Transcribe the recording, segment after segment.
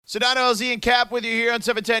Sedano, LZ, and Cap with you here on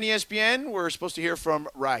 710 ESPN. We're supposed to hear from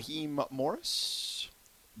Raheem Morris,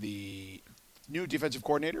 the new defensive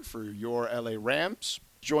coordinator for your LA Rams.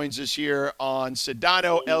 Joins us here on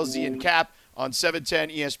Sedano, LZ, and Cap on 710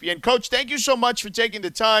 ESPN. Coach, thank you so much for taking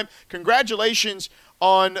the time. Congratulations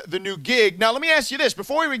on the new gig. Now, let me ask you this.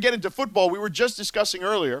 Before we even get into football, we were just discussing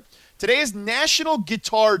earlier, today is National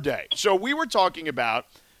Guitar Day. So we were talking about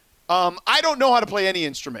I don't know how to play any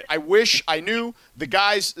instrument. I wish I knew. The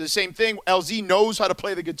guys, the same thing. LZ knows how to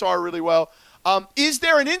play the guitar really well. Is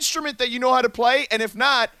there an instrument that you know how to play? And if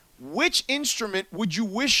not, which instrument would you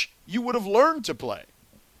wish you would have learned to play?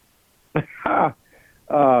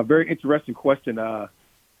 Very interesting question. I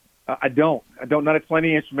don't know how to play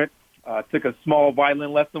any instrument. I took a small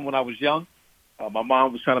violin lesson when I was young. My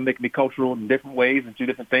mom was trying to make me cultural in different ways and do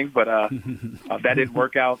different things, but that didn't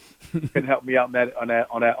work out. Couldn't help me out on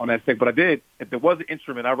that thing. But I did. If there was an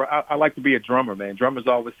instrument, I like to be a drummer, man. Drummers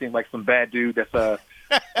always seem like some bad dude that's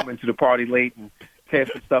coming to the party late and tear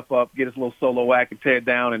some stuff up, get his little solo act and tear it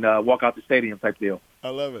down and walk out the stadium type deal. I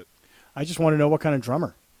love it. I just want to know what kind of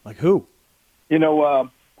drummer, like who? It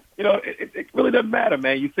really doesn't matter,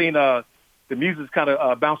 man. You've seen the music's kind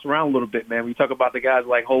of bounce around a little bit, man. When you talk about the guys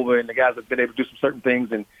like Hova and the guys that have been able to do some certain things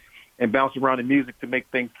and bounce around in music to make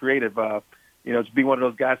things creative, to be one of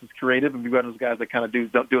those guys that's creative and be one of those guys that kind of do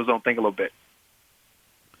his own thing a little bit.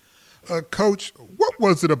 Coach, what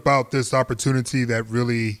was it about this opportunity that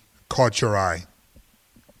really caught your eye?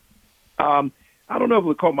 I don't know if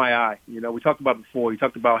it caught my eye. We talked about it before. You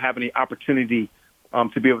talked about having the opportunity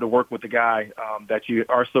to be able to work with a guy that you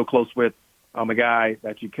are so close with, a guy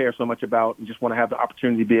that you care so much about and just want to have the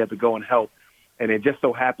opportunity to be able to go and help. And it just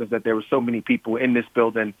so happens that there were so many people in this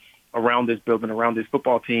building, around this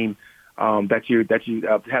football team, that you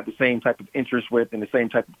have the same type of interest with and the same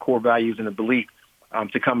type of core values and the belief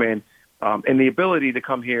to come in. And the ability to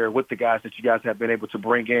come here with the guys that you guys have been able to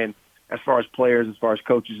bring in as far as players, as far as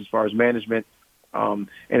coaches, as far as management. And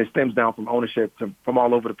it stems down from ownership from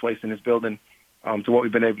all over the place in this building. To what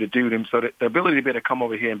we've been able to do. So the ability to be able to come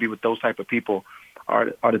over here and be with those type of people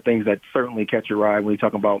are the things that certainly catch your eye when you're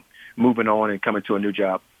talking about moving on and coming to a new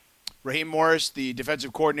job. Raheem Morris, the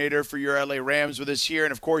defensive coordinator for your LA Rams, with us here.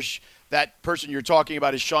 And, of course, that person you're talking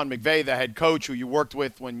about is Sean McVay, the head coach who you worked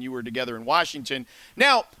with when you were together in Washington.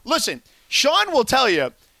 Now, listen, Sean will tell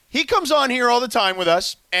you, he comes on here all the time with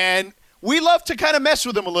us, and we love to kind of mess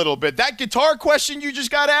with him a little bit. That guitar question you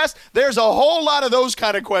just got asked, there's a whole lot of those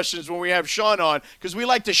kind of questions when we have Sean on because we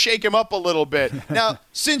like to shake him up a little bit. Now,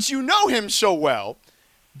 since you know him so well,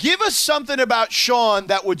 give us something about Sean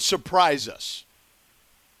that would surprise us.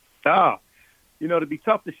 It'd be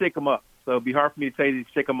tough to shake him up. So it'd be hard for me to tell you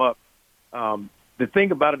to shake him up. The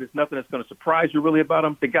thing about it is nothing that's going to surprise you really about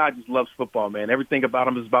him. The guy just loves football, man. Everything about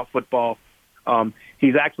him is about football.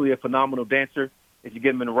 He's actually a phenomenal dancer. If you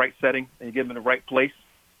get him in the right setting and you get him in the right place,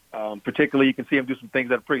 particularly you can see him do some things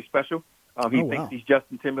that are pretty special. He thinks he's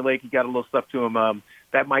Justin Timberlake. He got a little stuff to him.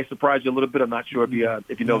 That might surprise you a little bit. I'm not sure if you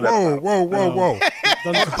know that. Whoa.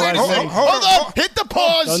 Doesn't surprise me. Hold on. Hit the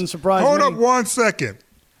pause. Doesn't surprise me. Hold up 1 second.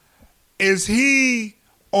 Is he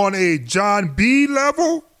on a John B.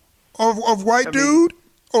 level of white dude?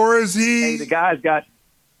 Or is he? Hey, the guy's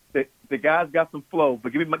got some flow,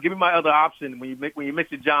 but give me my other option. When you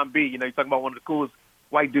mention John B, you're talking about one of the coolest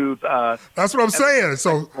white dudes. That's what I'm saying.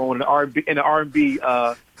 So in the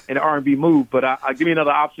R&B move, but I give me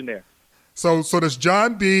another option there. So there's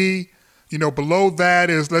John B. Below that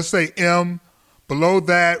is, let's say, M. Below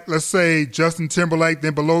that, let's say Justin Timberlake.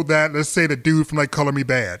 Then below that, let's say the dude from like Color Me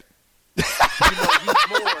Bad.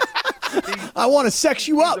 I want to sex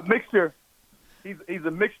you up. He's a mixture. He's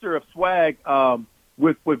a mixture of swag.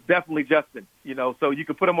 With definitely Justin, so you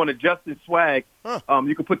could put him on a Justin swag.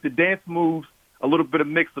 You could put the dance moves, a little bit of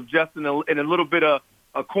mix of Justin, and a little bit of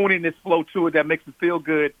a corniness flow to it that makes it feel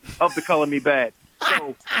good of the Color Me Bad.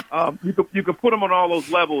 So you could put him on all those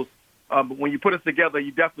levels. But when you put us together, you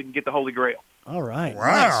definitely can get the Holy Grail. All right.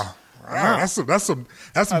 Wow. Wow. That's some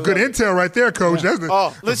good intel right there, Coach.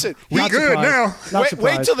 Yeah. Listen, we good now.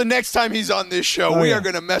 Wait till the next time he's on this show. We are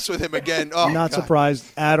going to mess with him again. Oh, not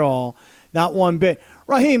surprised at all. Not one bit.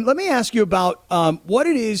 Raheem, let me ask you about what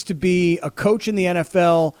it is to be a coach in the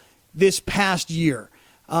NFL this past year.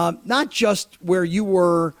 Not just where you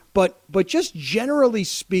were, but just generally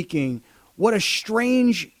speaking, what a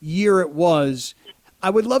strange year it was. I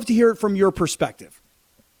would love to hear it from your perspective.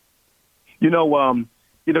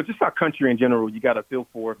 Just our country in general, you got to feel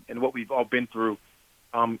for and what we've all been through,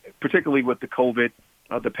 particularly with the COVID,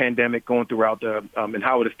 the pandemic going throughout and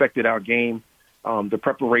how it affected our game, the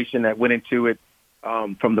preparation that went into it,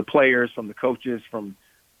 from the players, from the coaches, from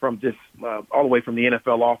from just all the way from the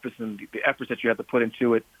NFL office and the efforts that you had to put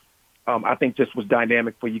into it. I think just was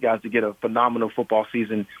dynamic for you guys to get a phenomenal football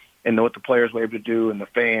season and know what the players were able to do and the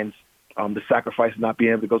fans, the sacrifice of not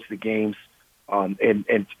being able to go to the games, and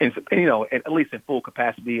at least in full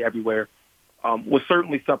capacity everywhere, was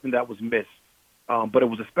certainly something that was missed. But it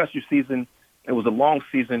was a special season. It was a long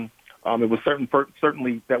season. It was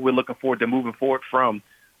certainly that we're looking forward to moving forward from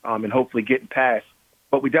and hopefully getting past.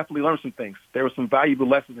 But we definitely learned some things. There were some valuable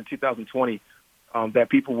lessons in 2020 that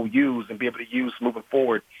people will use and be able to use moving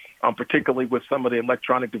forward, particularly with some of the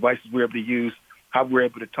electronic devices we're able to use, how we're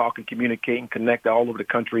able to talk and communicate and connect all over the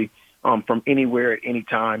country from anywhere at any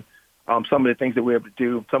time. Some of the things that we're able to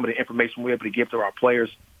do, some of the information we're able to give to our players,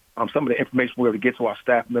 some of the information we're able to get to our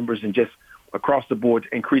staff members, and just across the board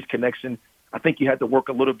to increase connection. I think you had to work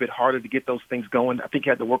a little bit harder to get those things going. I think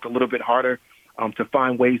you had to work a little bit harder to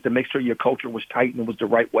find ways to make sure your culture was tight and it was the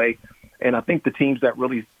right way. And I think the teams that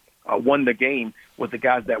really won the game was the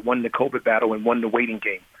guys that won the COVID battle and won the waiting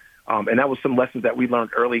game. And that was some lessons that we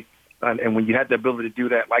learned early. And when you had the ability to do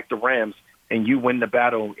that, like the Rams, and you win the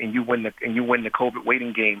battle and you win the COVID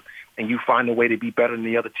waiting game, and you find a way to be better than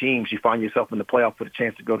the other teams, you find yourself in the playoff with a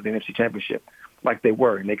chance to go to the NFC Championship, like they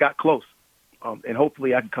were, and they got close. And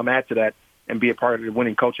hopefully, I can come add to that and be a part of the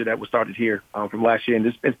winning culture that was started here from last year, and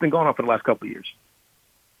it's been going on for the last couple of years.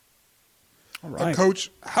 All right, Coach,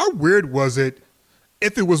 how weird was it,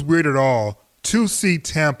 if it was weird at all, to see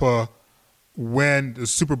Tampa win the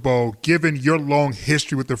Super Bowl, given your long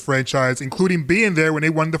history with the franchise, including being there when they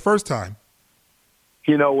won the first time?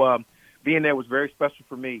 Being there was very special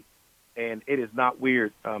for me, and it is not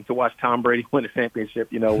weird to watch Tom Brady win a championship.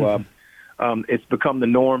 It's become the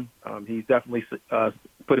norm. He's definitely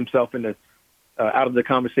put himself in out of the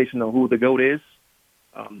conversation on who the GOAT is.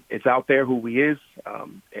 It's out there who he is.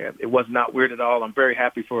 It was not weird at all. I'm very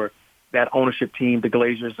happy for that ownership team, the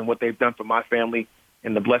Glazers, and what they've done for my family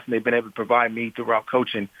and the blessing they've been able to provide me throughout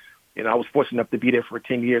coaching. I was fortunate enough to be there for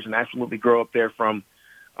 10 years and absolutely grow up there from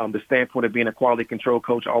the standpoint of being a quality control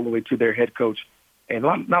coach all the way to their head coach. And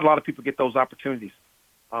not a lot of people get those opportunities.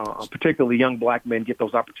 Particularly young black men get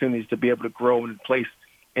those opportunities to be able to grow in place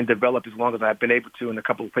and develop as long as I've been able to in a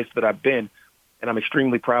couple of places that I've been. And I'm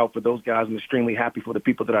extremely proud for those guys. I'm extremely happy for the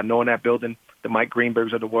people that I know in that building, the Mike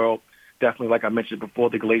Greenbergs of the world, definitely, like I mentioned before,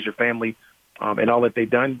 the Glazer family, and all that they've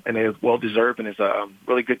done. And it's well-deserved, and it's a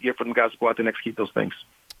really good year for them guys to go out there and execute those things.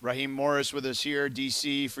 Raheem Morris with us here,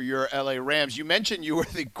 DC, for your LA Rams. You mentioned you were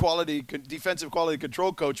the defensive quality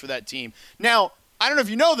control coach for that team. Now, I don't know if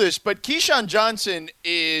you know this, but Keyshawn Johnson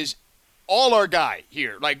is all our guy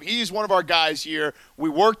here. Like, he's one of our guys here. We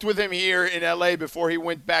worked with him here in L.A. before he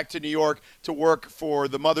went back to New York to work for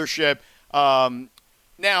the mothership.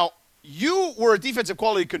 Now, you were a defensive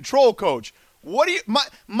quality control coach. What do you?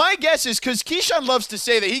 My guess is, because Keyshawn loves to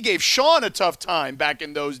say that he gave Sean a tough time back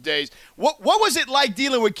in those days. What was it like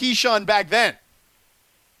dealing with Keyshawn back then?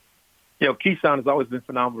 Keyshawn has always been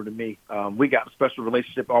phenomenal to me. We got a special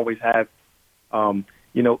relationship, always have.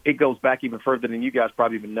 It goes back even further than you guys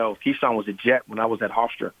probably even know. Keyshawn was a Jet when I was at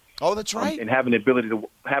Hofstra. Oh, that's right. And having the ability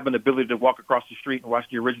to walk across the street and watch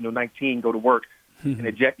the original 19 go to work in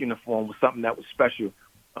a Jet uniform was something that was special.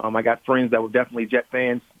 I got friends that were definitely Jet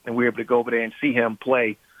fans, and we were able to go over there and see him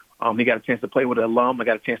play. He got a chance to play with an alum. I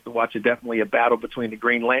got a chance to watch definitely a battle between the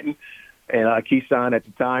Green Lantern and Keyshawn at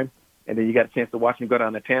the time. And then you got a chance to watch him go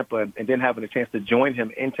down to Tampa, and then having a chance to join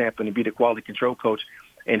him in Tampa and be the quality control coach,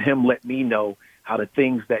 and him let me know how the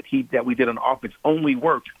things that we did on offense only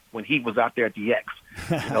worked when he was out there at the X.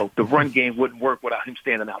 The run game wouldn't work without him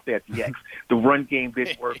standing out there at the X. The run game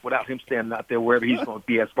didn't work without him standing out there wherever he's going to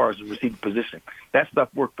be as far as the receiver position. That stuff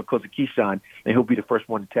worked because of Keyshawn, and he'll be the first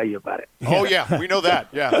one to tell you about it. Oh, yeah, we know that.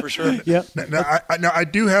 Yeah, for sure. Yep. Now, I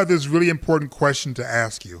do have this really important question to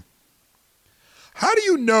ask you. How do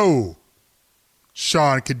you know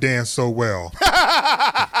Sean could dance so well?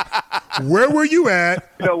 Where were you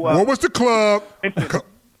at? What was the club?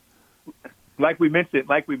 Like we mentioned,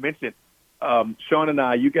 Sean and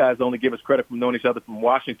I, you guys only give us credit for knowing each other from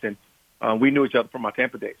Washington. We knew each other from our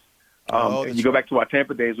Tampa days. And you go back to our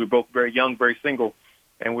Tampa days, we were both very young, very single,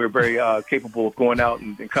 and we were very capable of going out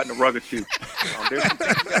and cutting a rug or two. There's some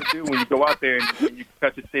things you got to do when you go out there and you can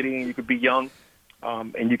touch the city and you can be young,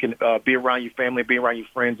 and you can be around your family, be around your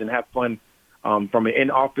friends, and have fun from an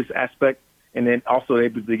in-office aspect. And then also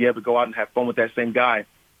able to be able to go out and have fun with that same guy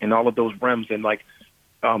in all of those realms. And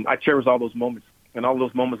I cherish all those moments and all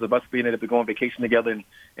those moments of us being able to go on vacation together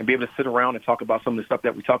and be able to sit around and talk about some of the stuff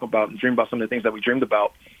that we talk about and dream about some of the things that we dreamed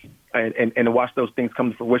about, and to watch those things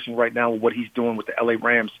come to fruition right now with what he's doing with the LA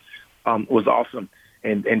Rams was awesome.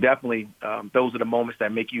 And definitely those are the moments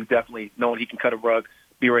that make you definitely knowing he can cut a rug,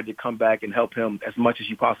 be ready to come back and help him as much as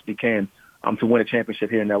you possibly can to win a championship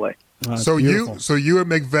here in L.A. So beautiful. you and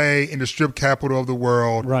McVay in the strip capital of the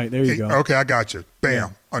world. Right, there you go. Okay, I got you. Bam. Yeah.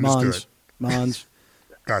 Understood. Mons.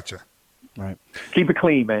 Gotcha. Right. Keep it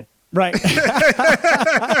clean, man. Right.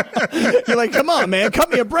 You're like, come on, man, cut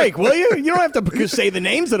me a break, will you? You don't have to say the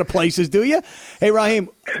names of the places, do you? Hey, Raheem,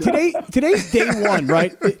 today's day one,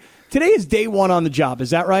 right? Today is day one on the job.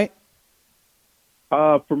 Is that right?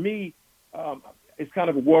 For me, it's kind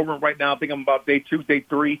of a whirlwind right now. I think I'm about day 2, day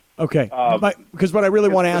 3. Okay. Because what I really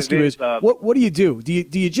want to ask you is, what do you do? Do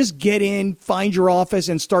you just get in, find your office,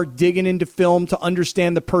 and start digging into film to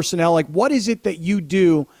understand the personnel? Like, what is it that you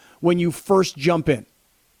do when you first jump in?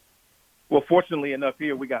 Well, fortunately enough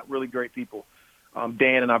here, we got really great people.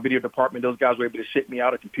 Dan and our video department, those guys were able to ship me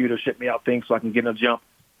out a computer, ship me out things so I can get in a jump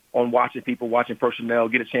on watching people, watching personnel,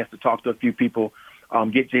 get a chance to talk to a few people,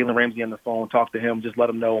 get Jalen Ramsey on the phone, talk to him, just let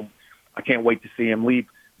him know I can't wait to see him. Leave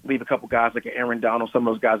a couple guys like Aaron Donald, some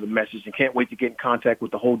of those guys a message, and can't wait to get in contact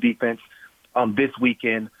with the whole defense this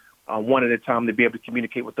weekend, one at a time, to be able to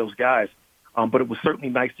communicate with those guys. But it was certainly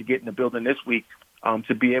nice to get in the building this week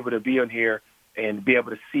to be able to be on here and be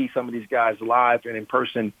able to see some of these guys live and in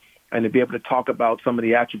person, and to be able to talk about some of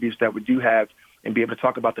the attributes that we do have, and be able to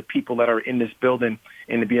talk about the people that are in this building,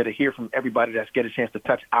 and to be able to hear from everybody that's get a chance to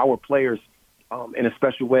touch our players in a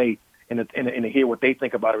special way, and to hear what they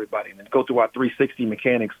think about everybody, and to go through our 360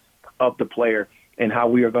 mechanics of the player and how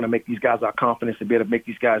we are going to make these guys our confidence and be able to make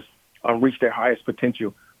these guys reach their highest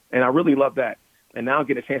potential. And I really love that. And now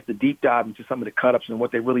get a chance to deep dive into some of the cut-ups and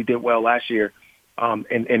what they really did well last year, and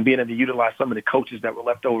being able to utilize some of the coaches that were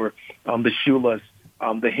left over, the Shulas,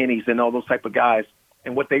 the Hennies, and all those type of guys,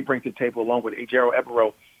 and what they bring to the table, along with Ejiro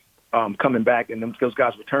Evero coming back and those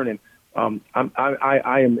guys returning. I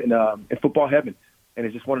am in football heaven, and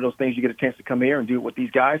it's just one of those things. You get a chance to come here and do it with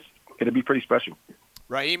these guys. It'll be pretty special.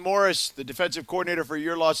 Raheem Morris, the defensive coordinator for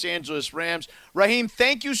your Los Angeles Rams. Raheem,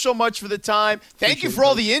 thank you so much for the time. Thank you for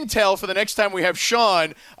all the intel for the next time we have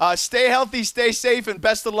Sean. Stay healthy, stay safe, and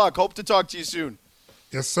best of luck. Hope to talk to you soon.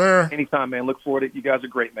 Yes, sir. Anytime, man. Look forward to it. You guys are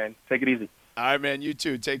great, man. Take it easy. All right, man. You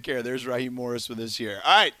too. Take care. There's Raheem Morris with us here.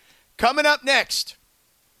 All right. Coming up next,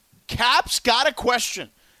 Cap's got a question.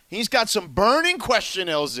 He's got some burning question,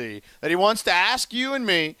 LZ, that he wants to ask you and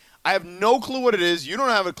me. I have no clue what it is. You don't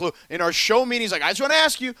have a clue. In our show meeting, he's like, I just want to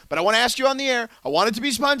ask you, but I want to ask you on the air. I want it to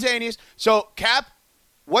be spontaneous. So, Cap,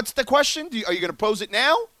 what's the question? Are you going to pose it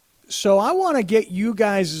now? So I want to get you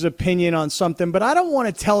guys' opinion on something, but I don't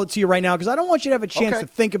want to tell it to you right now because I don't want you to have a chance to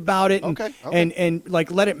think about it and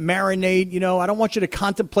like let it marinate. You know, I don't want you to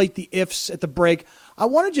contemplate the ifs at the break. I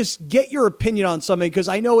want to just get your opinion on something because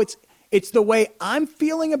I know it's the way I'm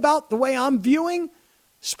feeling about the way I'm viewing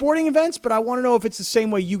sporting events, but I want to know if it's the same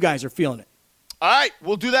way you guys are feeling it. All right,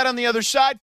 we'll do that on the other side.